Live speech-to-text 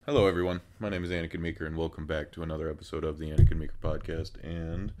Hello, everyone. My name is Anikin Meeker, and welcome back to another episode of the Anikin Meeker Podcast.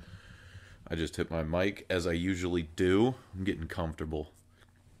 And I just hit my mic, as I usually do. I'm getting comfortable,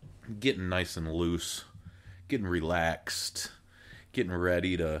 getting nice and loose, getting relaxed, getting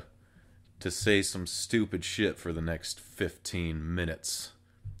ready to say some stupid shit for the next 15 minutes.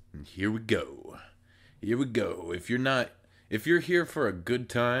 And here we go. Here we go. If you're here for a good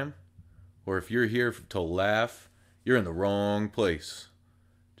time, or if you're here to laugh, you're in the wrong place.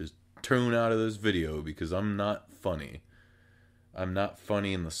 Tune out of this video because I'm not funny. I'm not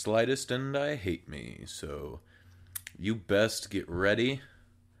funny in the slightest, and I hate me. So you best get ready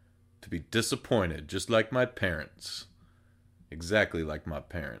to be disappointed, just like my parents. Exactly like my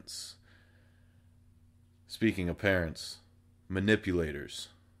parents. Speaking of parents, manipulators.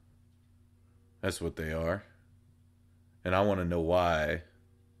 That's what they are. And I want to know why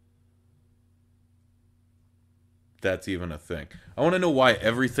that's even a thing. I want to know why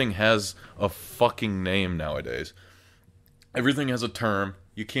everything has a fucking name nowadays. Everything has a term.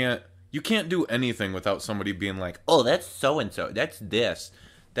 You can't do anything without somebody being like, "Oh, that's so and so. That's this.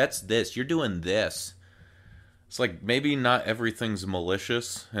 That's this. You're doing this." It's like maybe not everything's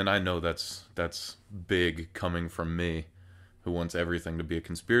malicious, and I know that's big coming from me, who wants everything to be a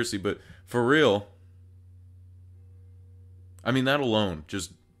conspiracy, but for real, I mean that alone,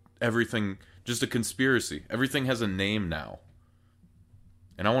 just everything, just a conspiracy. Everything has a name now.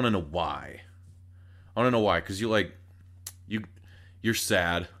 And I want to know why. I want to know why, because you're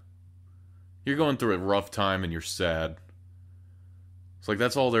sad. You're going through a rough time and you're sad. It's like,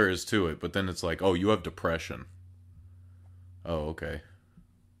 that's all there is to it. But then it's like, oh, you have depression. Oh, okay.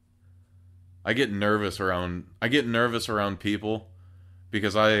 I get nervous around people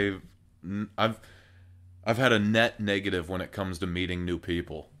because I've had a net negative when it comes to meeting new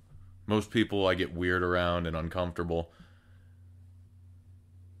people. Most people I get weird around and uncomfortable.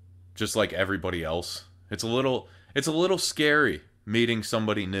 Just like everybody else. It's a little scary meeting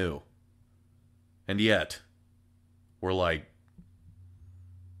somebody new. And yet, we're like,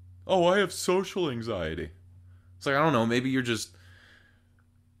 oh, I have social anxiety. It's like, I don't know, maybe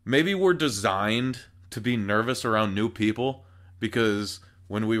we're designed to be nervous around new people because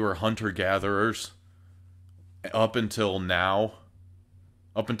when we were hunter-gatherers, up until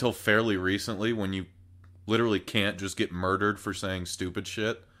fairly recently, when you literally can't just get murdered for saying stupid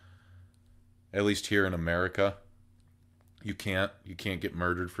shit. At least here in America, you can't get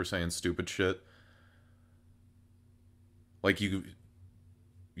murdered for saying stupid shit. Like you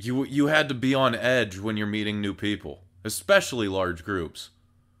had to be on edge when you're meeting new people, especially large groups,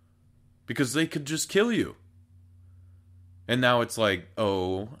 because they could just kill you. And now it's like,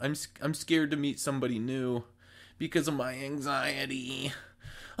 oh, I'm scared to meet somebody new because of my anxiety.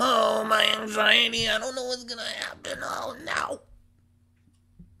 Oh, my anxiety, I don't know what's gonna happen. Oh, no.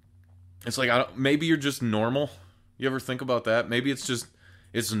 It's like, maybe you're just normal. You ever think about that? Maybe it's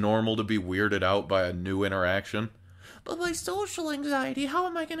normal to be weirded out by a new interaction. But my social anxiety, how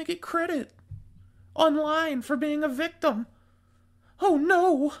am I gonna get credit online for being a victim? Oh,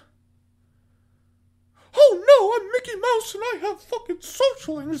 no. Oh, no, I'm Mickey Mouse and I have fucking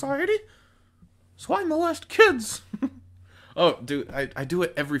social anxiety. So I molest kids. Oh, dude, I do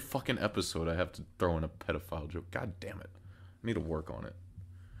it every fucking episode. I have to throw in a pedophile joke. God damn it. I need to work on it.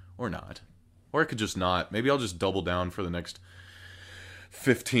 Or not. Or I could just not. Maybe I'll just double down for the next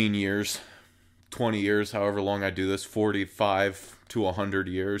 15 years. 20 years, however long I do this. 45 to 100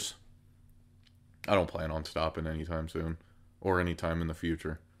 years. I don't plan on stopping anytime soon. Or anytime in the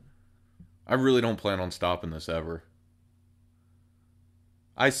future. I really don't plan on stopping this ever.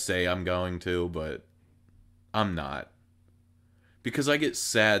 I say I'm going to, but I'm not. Because I get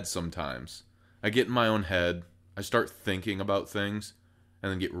sad sometimes. I get in my own head. I start thinking about things.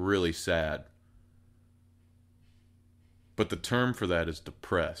 And then get really sad. But the term for that is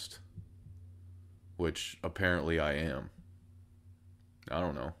depressed. Which apparently I am. I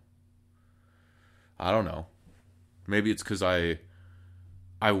don't know. Maybe it's because I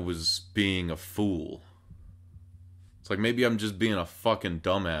was being a fool. It's like maybe I'm just being a fucking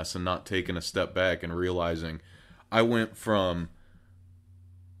dumbass and not taking a step back and realizing I went from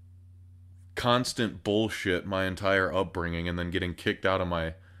constant bullshit my entire upbringing and then getting kicked out of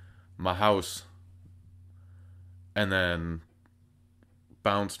my house and then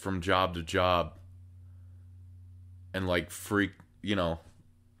bounced from job to job and like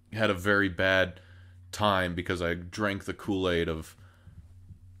had a very bad time because I drank the Kool-Aid of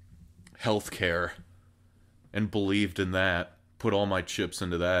healthcare and believed in that, put all my chips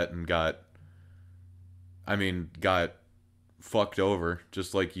into that and got fucked over,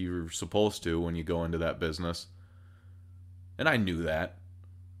 just like you're supposed to when you go into that business. And I knew that.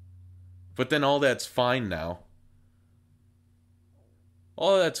 But then all that's fine now.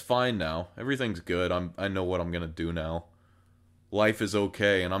 All that's fine now. Everything's good. I know what I'm going to do now. Life is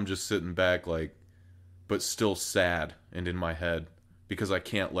okay, and I'm just sitting back like, but still sad and in my head because I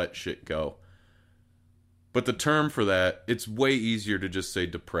can't let shit go. But the term for that, it's way easier to just say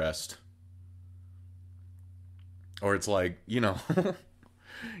depressed. Or it's like, you know,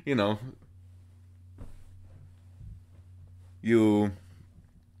 you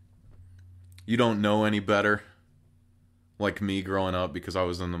don't know any better. Like me growing up, because I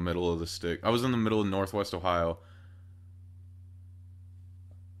was in the middle of the stick. I was in the middle of Northwest Ohio.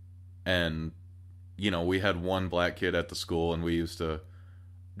 And, you know, we had one black kid at the school, and we used to...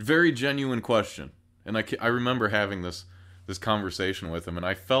 Very genuine question. And I remember having this conversation with him, and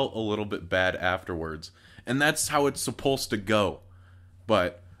I felt a little bit bad afterwards. And that's how it's supposed to go.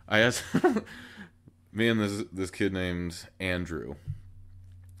 But I asked... me and this kid named Andrew...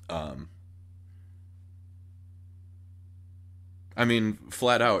 I mean,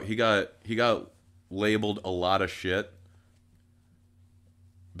 flat out, he got labeled a lot of shit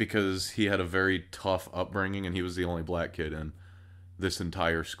because he had a very tough upbringing, and he was the only black kid in this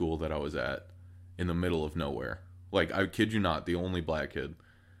entire school that I was at, in the middle of nowhere. Like, I kid you not, the only black kid,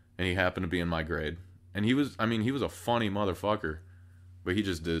 and he happened to be in my grade. And he was a funny motherfucker, but he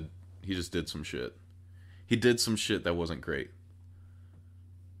just did some shit. He did some shit that wasn't great.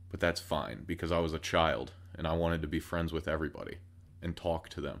 But that's fine, because I was a child, and I wanted to be friends with everybody and talk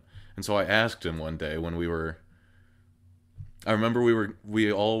to them. And so I asked him one day when I remember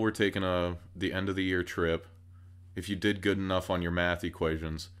we all were taking the end of the year trip. If you did good enough on your math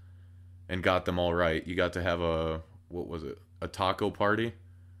equations and got them all right, you got to have a taco party?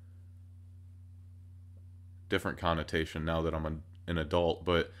 Different connotation now that I'm an adult,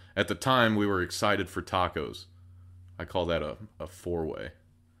 but at the time we were excited for tacos. I call that a four-way,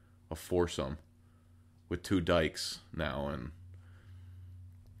 a foursome with two dykes now, and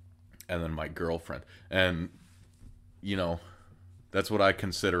then my girlfriend. And, you know, that's what I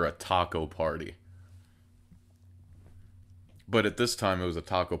consider a taco party. But at this time, it was a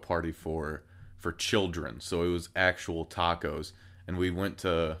taco party for children. So it was actual tacos. And we went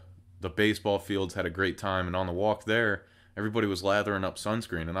to the baseball fields, had a great time. And on the walk there, everybody was lathering up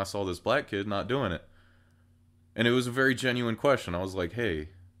sunscreen. And I saw this black kid not doing it. And it was a very genuine question. I was like, hey,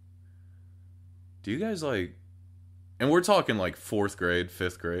 do you guys like... And we're talking like 4th grade. And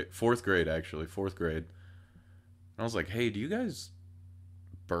I was like, hey, do you guys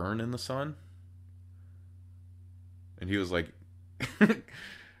burn in the sun? And he was like...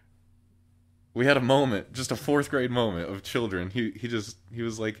 We had a moment, just a 4th grade moment of children. He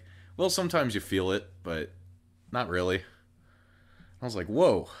was like, well, sometimes you feel it, but not really. I was like,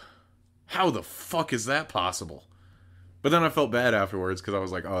 whoa, how the fuck is that possible? But then I felt bad afterwards because I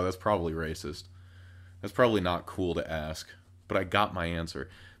was like, oh, that's probably racist. That's probably not cool to ask. But I got my answer.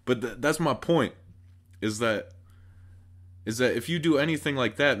 But that's my point. Is that if you do anything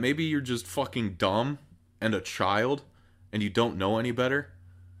like that, maybe you're just fucking dumb and a child and you don't know any better.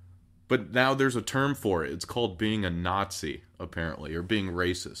 But now there's a term for it. It's called being a Nazi, apparently, or being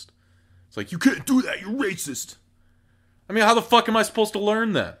racist. It's like, you can't do that, you're racist. I mean, how the fuck am I supposed to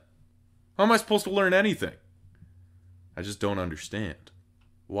learn that? How am I supposed to learn anything? I just don't understand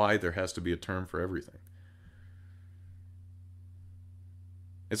why there has to be a term for everything.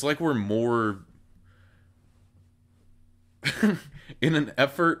 It's like we're more... in an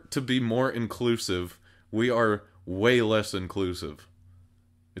effort to be more inclusive, we are way less inclusive.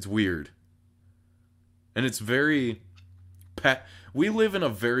 It's weird. And it's very... we live in a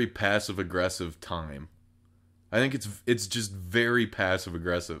very passive-aggressive time. I think it's just very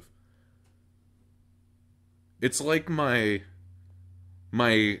passive-aggressive. It's like my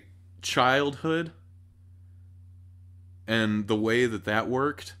childhood and the way that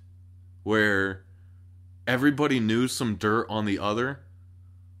worked, where everybody knew some dirt on the other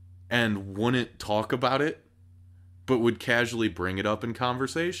and wouldn't talk about it, but would casually bring it up in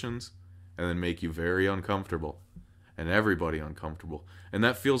conversations and then make you very uncomfortable and everybody uncomfortable. And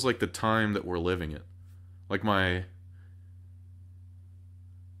that feels like the time that we're living in. Like my,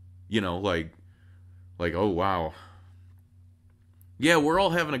 oh wow. Yeah, we're all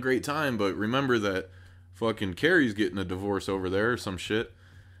having a great time, but remember that fucking Carrie's getting a divorce over there or some shit.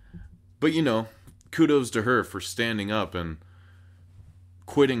 But kudos to her for standing up and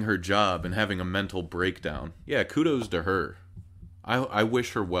quitting her job and having a mental breakdown. Yeah, kudos to her. I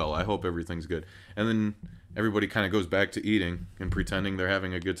wish her well. I hope everything's good. And then everybody kind of goes back to eating and pretending they're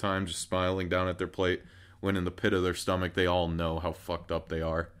having a good time, just smiling down at their plate, when in the pit of their stomach they all know how fucked up they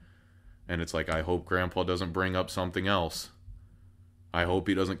are. And it's like, I hope Grandpa doesn't bring up something else. I hope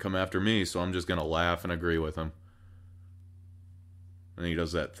he doesn't come after me, so I'm just going to laugh and agree with him. And he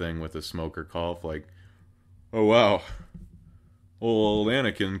does that thing with the smoker cough, like, oh wow, old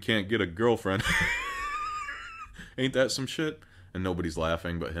Anakin can't get a girlfriend. Ain't that some shit? And nobody's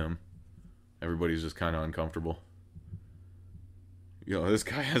laughing but him. Everybody's just kind of uncomfortable. This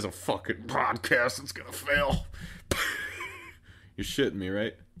guy has a fucking podcast that's gonna fail. You're shitting me,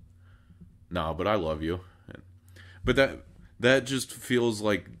 right? No, but I love you. But that just feels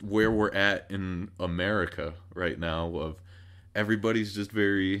like where we're at in America right now, of everybody's just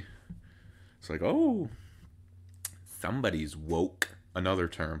very, it's like, oh, somebody's woke. Another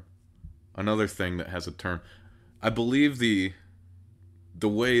term. Another thing that has a term. I believe the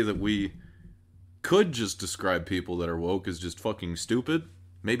way that we could just describe people that are woke is just fucking stupid,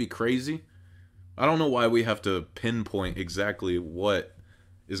 maybe crazy. I don't know why we have to pinpoint exactly what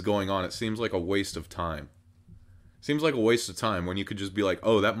is going on. It seems like a waste of time. Seems like a waste of time when you could just be like,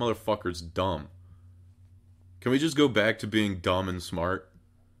 oh, that motherfucker's dumb. Can we just go back to being dumb and smart?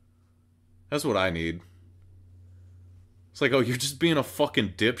 That's what I need. It's like, oh, you're just being a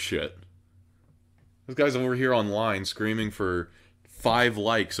fucking dipshit. This guy's over here online screaming for 5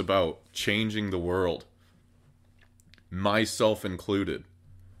 likes about changing the world. Myself included.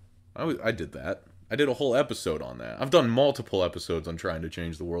 I did that. I did a whole episode on that. I've done multiple episodes on trying to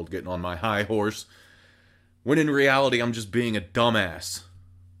change the world, getting on my high horse. When in reality, I'm just being a dumbass.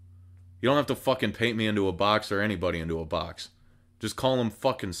 You don't have to fucking paint me into a box or anybody into a box. Just call them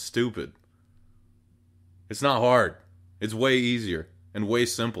fucking stupid. It's not hard. It's way easier and way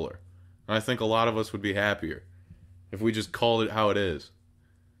simpler. And I think a lot of us would be happier if we just called it how it is.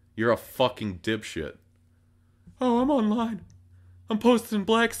 You're a fucking dipshit. Oh, I'm online. I'm posting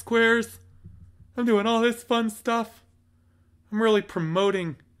black squares. I'm doing all this fun stuff. I'm really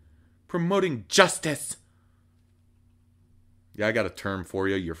promoting justice. Yeah, I got a term for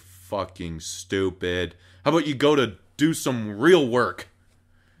you. You're fucking stupid. How about you go to do some real work?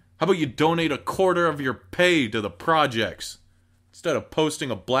 How about you donate a quarter of your pay to the projects instead of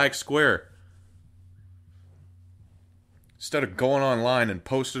posting a black square? Instead of going online and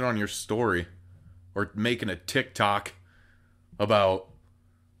posting on your story or making a TikTok about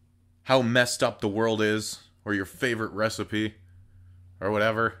how messed up the world is or your favorite recipe or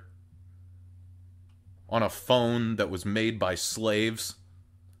whatever on a phone that was made by slaves.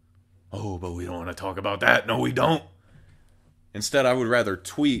 Oh, but we don't want to talk about that. No, we don't. Instead, I would rather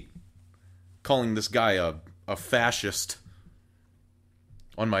tweet calling this guy a fascist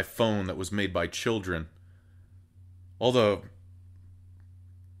on my phone that was made by children. All the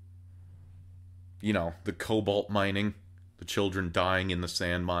cobalt mining, the children dying in the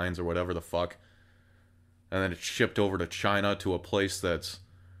sand mines or whatever the fuck. And then it's shipped over to China to a place that's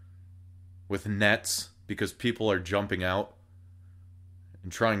with nets because people are jumping out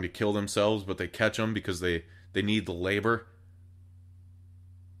and trying to kill themselves, but they catch them because they need the labor.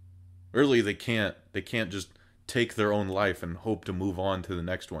 Really, they can't just take their own life and hope to move on to the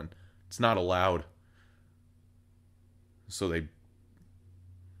next one. It's not allowed. So they...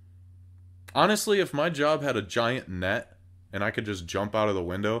 Honestly, if my job had a giant net and I could just jump out of the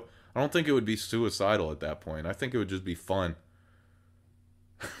window, I don't think it would be suicidal at that point. I think it would just be fun.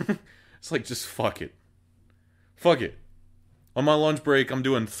 It's like, just fuck it. Fuck it. On my lunch break, I'm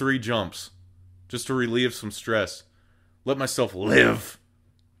doing 3 jumps just to relieve some stress. Let myself live.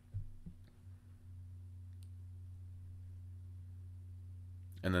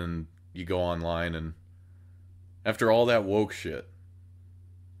 And then you go online and after all that woke shit,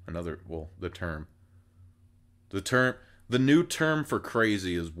 the new term for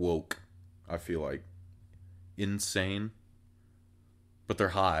crazy is woke, I feel like. Insane. But they're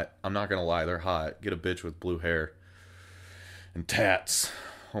hot. I'm not gonna lie, they're hot. Get a bitch with blue hair and tats.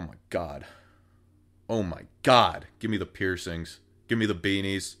 Oh my god. Oh my god. Give me the piercings. Give me the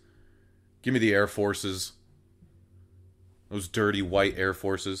beanies. Give me the Air Forces. Those dirty white Air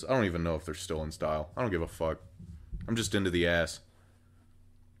Forces. I don't even know if they're still in style. I don't give a fuck. I'm just into the ass.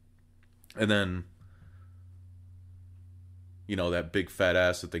 And then, that big fat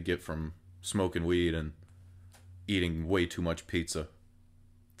ass that they get from smoking weed and eating way too much pizza.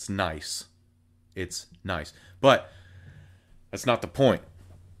 It's nice. It's nice. But that's not the point.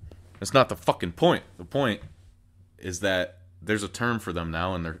 That's not the fucking point. The point is that there's a term for them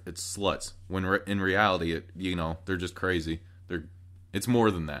now, and it's sluts. When in reality, they're just crazy. It's more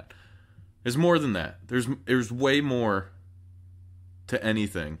than that. There's more than that. There's way more to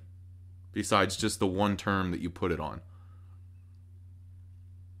anything besides just the one term that you put it on.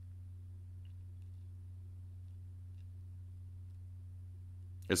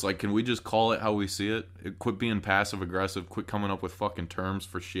 It's like, can we just call it how we see it? Quit being passive aggressive. Quit coming up with fucking terms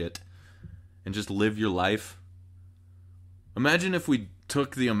for shit. And just live your life. Imagine if we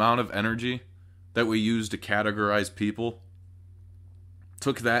took the amount of energy that we use to categorize people,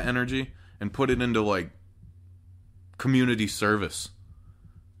 took that energy and put it into, like, community service.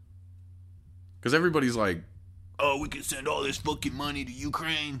 Because everybody's like, oh, we can send all this fucking money to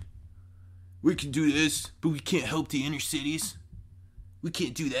Ukraine. We can do this, but we can't help the inner cities. We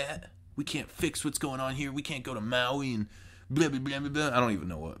can't do that. We can't fix what's going on here. We can't go to Maui and blah, blah, blah, blah, blah. I don't even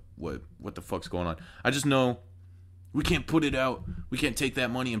know what the fuck's going on. I just know we can't put it out. We can't take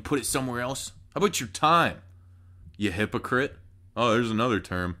that money and put it somewhere else. How about your time, you hypocrite? Oh, there's another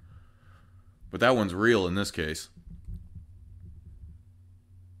term. But that one's real in this case.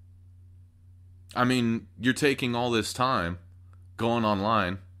 I mean, you're taking all this time going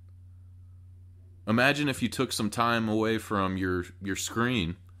online. Imagine if you took some time away from your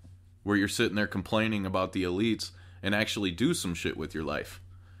screen where you're sitting there complaining about the elites and actually do some shit with your life.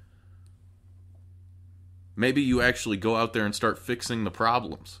 Maybe you actually go out there and start fixing the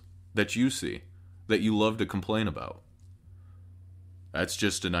problems that you see, that you love to complain about. That's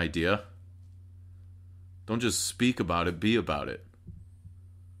just an idea. Don't just speak about it, be about it.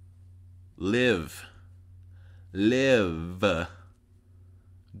 Live.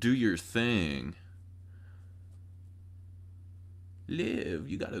 Do your thing. Live.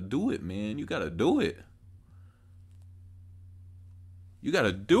 You gotta do it, man. You gotta do it.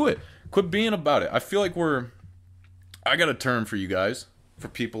 Quit being about it. I feel like I got a term for you guys. For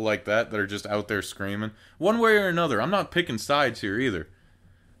people like that are just out there screaming. One way or another. I'm not picking sides here either.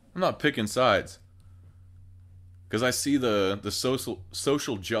 I'm not picking sides. Because I see the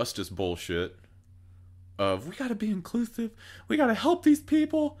social justice bullshit of, we gotta be inclusive. We gotta help these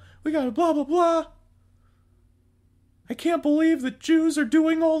people. We gotta blah, blah, blah. I can't believe that Jews are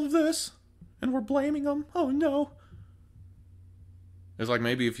doing all of this. And we're blaming them. Oh, no. It's like,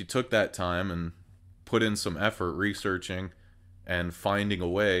 maybe if you took that time and put in some effort researching and finding a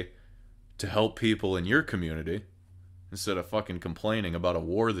way to help people in your community, instead of fucking complaining about a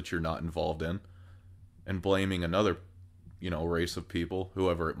war that you're not involved in and blaming another, race of people,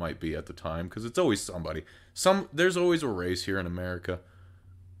 whoever it might be at the time, because it's always somebody. There's always a race here in America.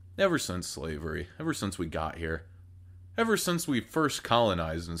 Ever since slavery, ever since we got here, ever since we first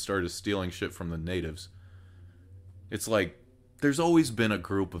colonized and started stealing shit from the natives, it's like, there's always been a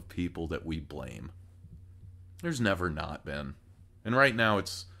group of people that we blame. There's never not been. And right now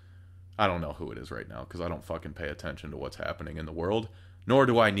I don't know who it is right now, because I don't fucking pay attention to what's happening in the world, nor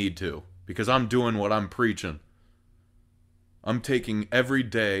do I need to, because I'm doing what I'm preaching. I'm taking every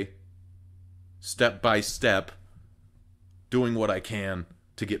day, step by step, doing what I can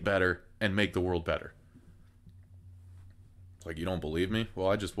to get better and make the world better. It's like, you don't believe me?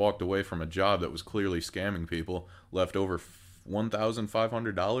 Well, I just walked away from a job that was clearly scamming people, left over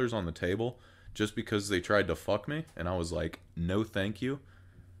 $1,500 on the table just because they tried to fuck me, and I was like, no thank you.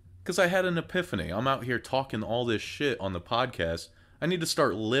 Because I had an epiphany. I'm out here talking all this shit on the podcast. I need to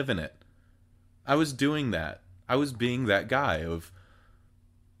start living it. I was doing that. I was being that guy of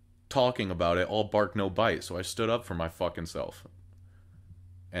talking about it, all bark, no bite. So I stood up for my fucking self.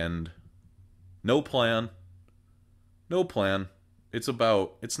 And no plan.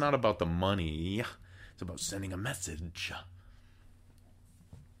 It's not about the money. It's about sending a message.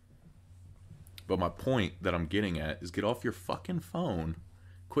 But my point that I'm getting at is, get off your fucking phone.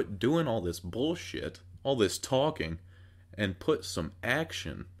 Quit doing all this bullshit, all this talking, and put some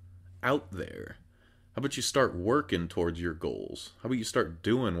action out there. How about you start working towards your goals? How about you start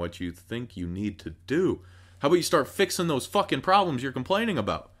doing what you think you need to do? How about you start fixing those fucking problems you're complaining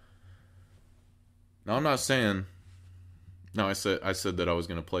about? Now, I'm not saying... No, I said that I was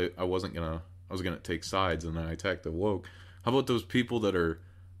going to take sides, and then I attacked the woke. How about those people that are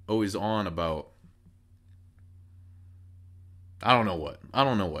always on about... I don't know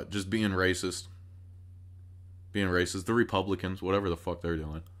what. Just being racist. The Republicans, whatever the fuck they're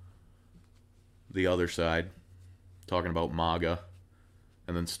doing. The other side, talking about MAGA,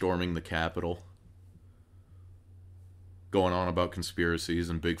 and then storming the Capitol. Going on about conspiracies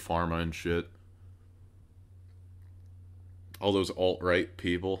and big pharma and shit. All those alt-right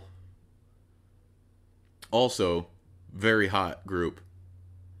people. Also, very hot group.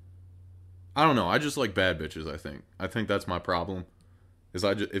 I don't know. I just like bad bitches, I think. I think that's my problem.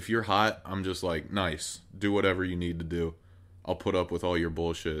 If you're hot, I'm just like, nice. Do whatever you need to do. I'll put up with all your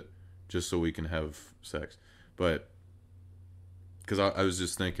bullshit just so we can have sex. But, because I was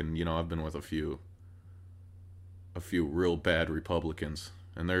just thinking, I've been with a few real bad Republicans.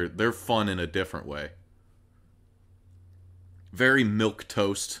 And they're fun in a different way. Very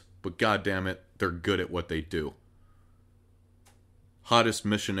milquetoast, but goddamn it, they're good at what they do. Hottest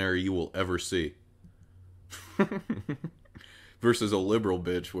missionary you will ever see. Versus a liberal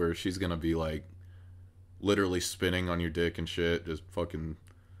bitch where she's gonna be like literally spinning on your dick and shit. Just fucking,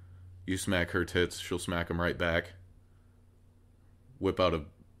 you smack her tits, she'll smack them right back. Whip out a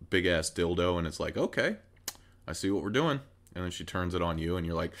big ass dildo and it's like, okay, I see what we're doing. And then she turns it on you and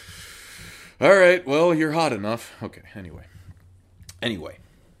you're like, alright, well, you're hot enough. Okay, anyway.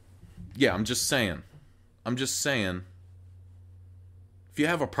 Yeah, I'm just saying. If you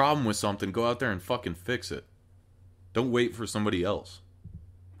have a problem with something, go out there and fucking fix it. Don't wait for somebody else.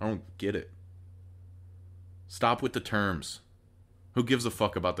 I don't get it. Stop with the terms. Who gives a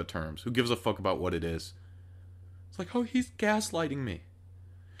fuck about the terms? Who gives a fuck about what it is? It's like, oh, he's gaslighting me.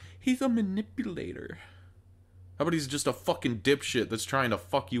 He's a manipulator. How about he's just a fucking dipshit that's trying to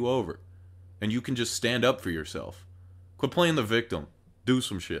fuck you over? And you can just stand up for yourself. Quit playing the victim. Do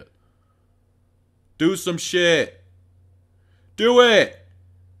some shit. Do some shit. Do it.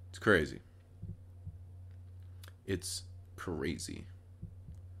 It's crazy. It's crazy.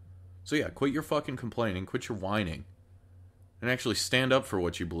 So yeah, quit your fucking complaining, quit your whining, and actually stand up for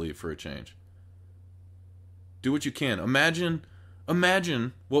what you believe for a change. Do what you can. Imagine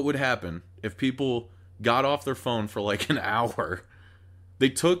what would happen if people got off their phone for like an hour.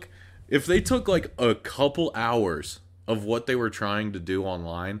 If they took like a couple hours of what they were trying to do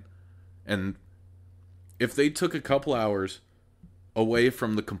online, and if they took a couple hours away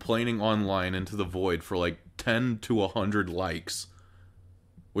from the complaining online into the void for like 10 to 100 likes,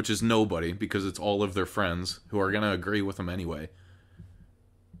 which is nobody because it's all of their friends who are going to agree with them anyway.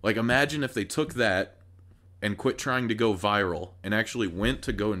 Like, imagine if they took that and quit trying to go viral and actually went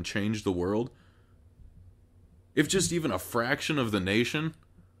to go and change the world. If just even a fraction of the nation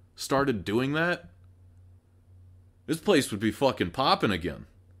started doing that, this place would be fucking popping again.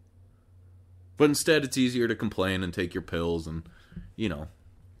 But instead, it's easier to complain and take your pills and, you know,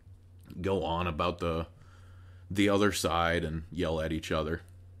 go on about the other side and yell at each other.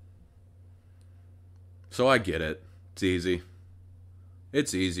 So I get it. It's easy.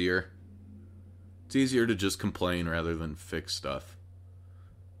 It's easier. It's easier to just complain rather than fix stuff.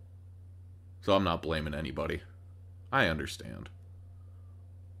 So I'm not blaming anybody. I understand.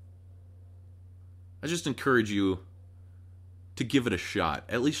 I just encourage you to give it a shot.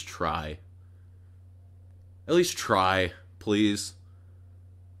 At least try. At least try, please.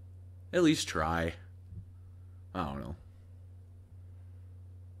 At least try. I don't know.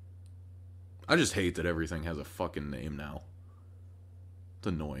 I just hate that everything has a fucking name now. It's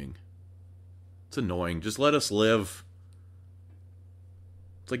annoying. It's annoying. Just let us live.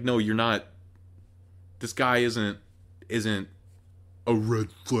 It's like, no, you're not. This guy isn't a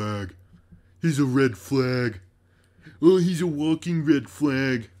red flag. He's a red flag. Oh, he's a walking red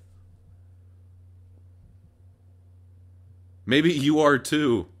flag. Maybe you are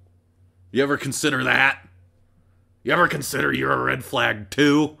too. You ever consider that? You ever consider you're a red flag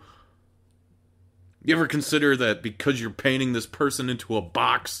too? You ever consider that because you're painting this person into a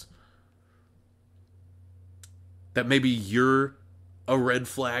box, that maybe you're a red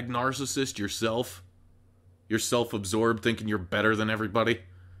flag narcissist yourself? You're self-absorbed, thinking you're better than everybody?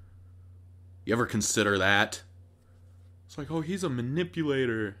 You ever consider that? It's like, oh, he's a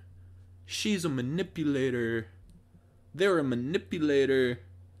manipulator. She's a manipulator. They're a manipulator.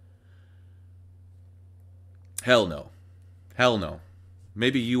 Hell no. Hell no.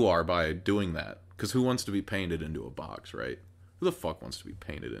 Maybe you are by doing that. Because who wants to be painted into a box, right? Who the fuck wants to be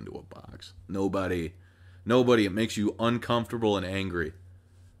painted into a box? Nobody. Nobody. It makes you uncomfortable and angry.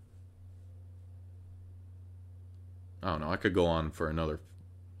 I don't know. I could go on for another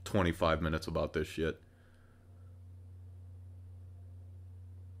 25 minutes about this shit.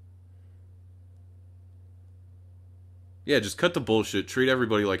 Yeah, just cut the bullshit. Treat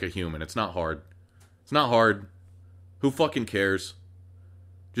everybody like a human. It's not hard. It's not hard. Who fucking cares?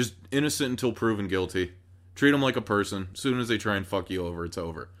 Just innocent until proven guilty. Treat them like a person. As soon as they try and fuck you over, it's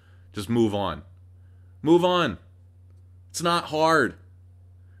over. Just move on. Move on. It's not hard.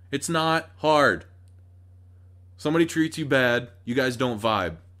 It's not hard. Somebody treats you bad, you guys don't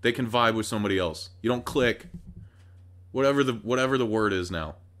vibe. They can vibe with somebody else. You don't click. Whatever the word is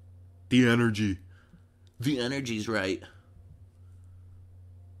now. The energy. The energy's right.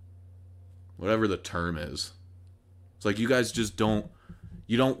 Whatever the term is. It's like you guys just don't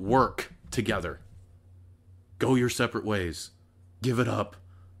work together. Go your separate ways. Give it up.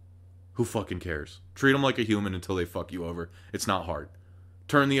 Who fucking cares? Treat them like a human until they fuck you over. It's not hard.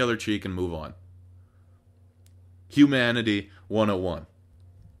 Turn the other cheek and move on. Humanity 101.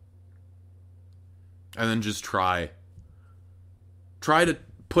 And then just try. Try to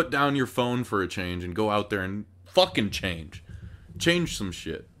put down your phone for a change and go out there and fucking change. Change some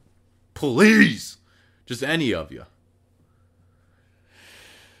shit. Please. Just any of you.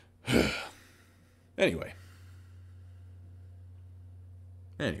 Anyway.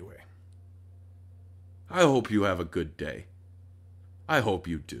 I hope you have a good day. I hope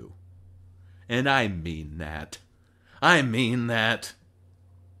you do. And I mean that. I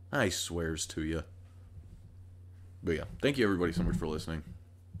swears to you. But yeah, thank you everybody so much for listening.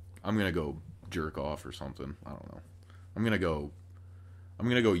 I'm gonna go jerk off or something. I don't know. I'm gonna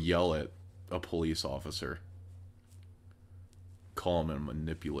go yell at a police officer. Call him a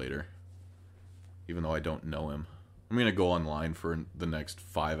manipulator. Even though I don't know him. I'm gonna go online for the next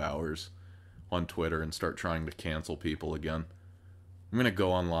 5 hours on Twitter and start trying to cancel people again. I'm gonna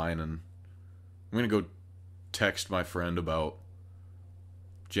go online and I'm gonna go text my friend about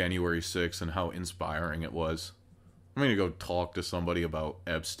January 6th and how inspiring it was. I'm going to go talk to somebody about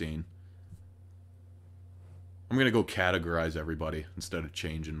Epstein. I'm going to go categorize everybody instead of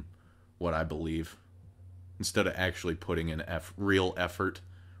changing what I believe. Instead of actually putting in real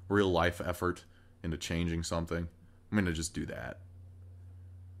life effort into changing something. I'm going to just do that.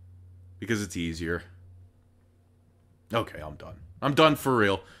 Because it's easier. Okay, I'm done. I'm done for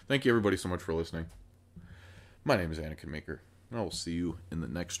real. Thank you everybody so much for listening. My name is Anikin Meeker. And I will see you in the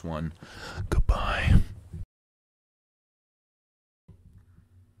next one. Goodbye.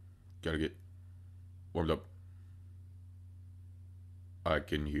 Gotta get warmed up. I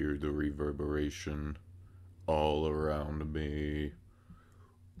can hear the reverberation all around me.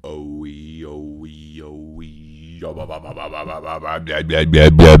 Oh wee, oh wee, oh wee.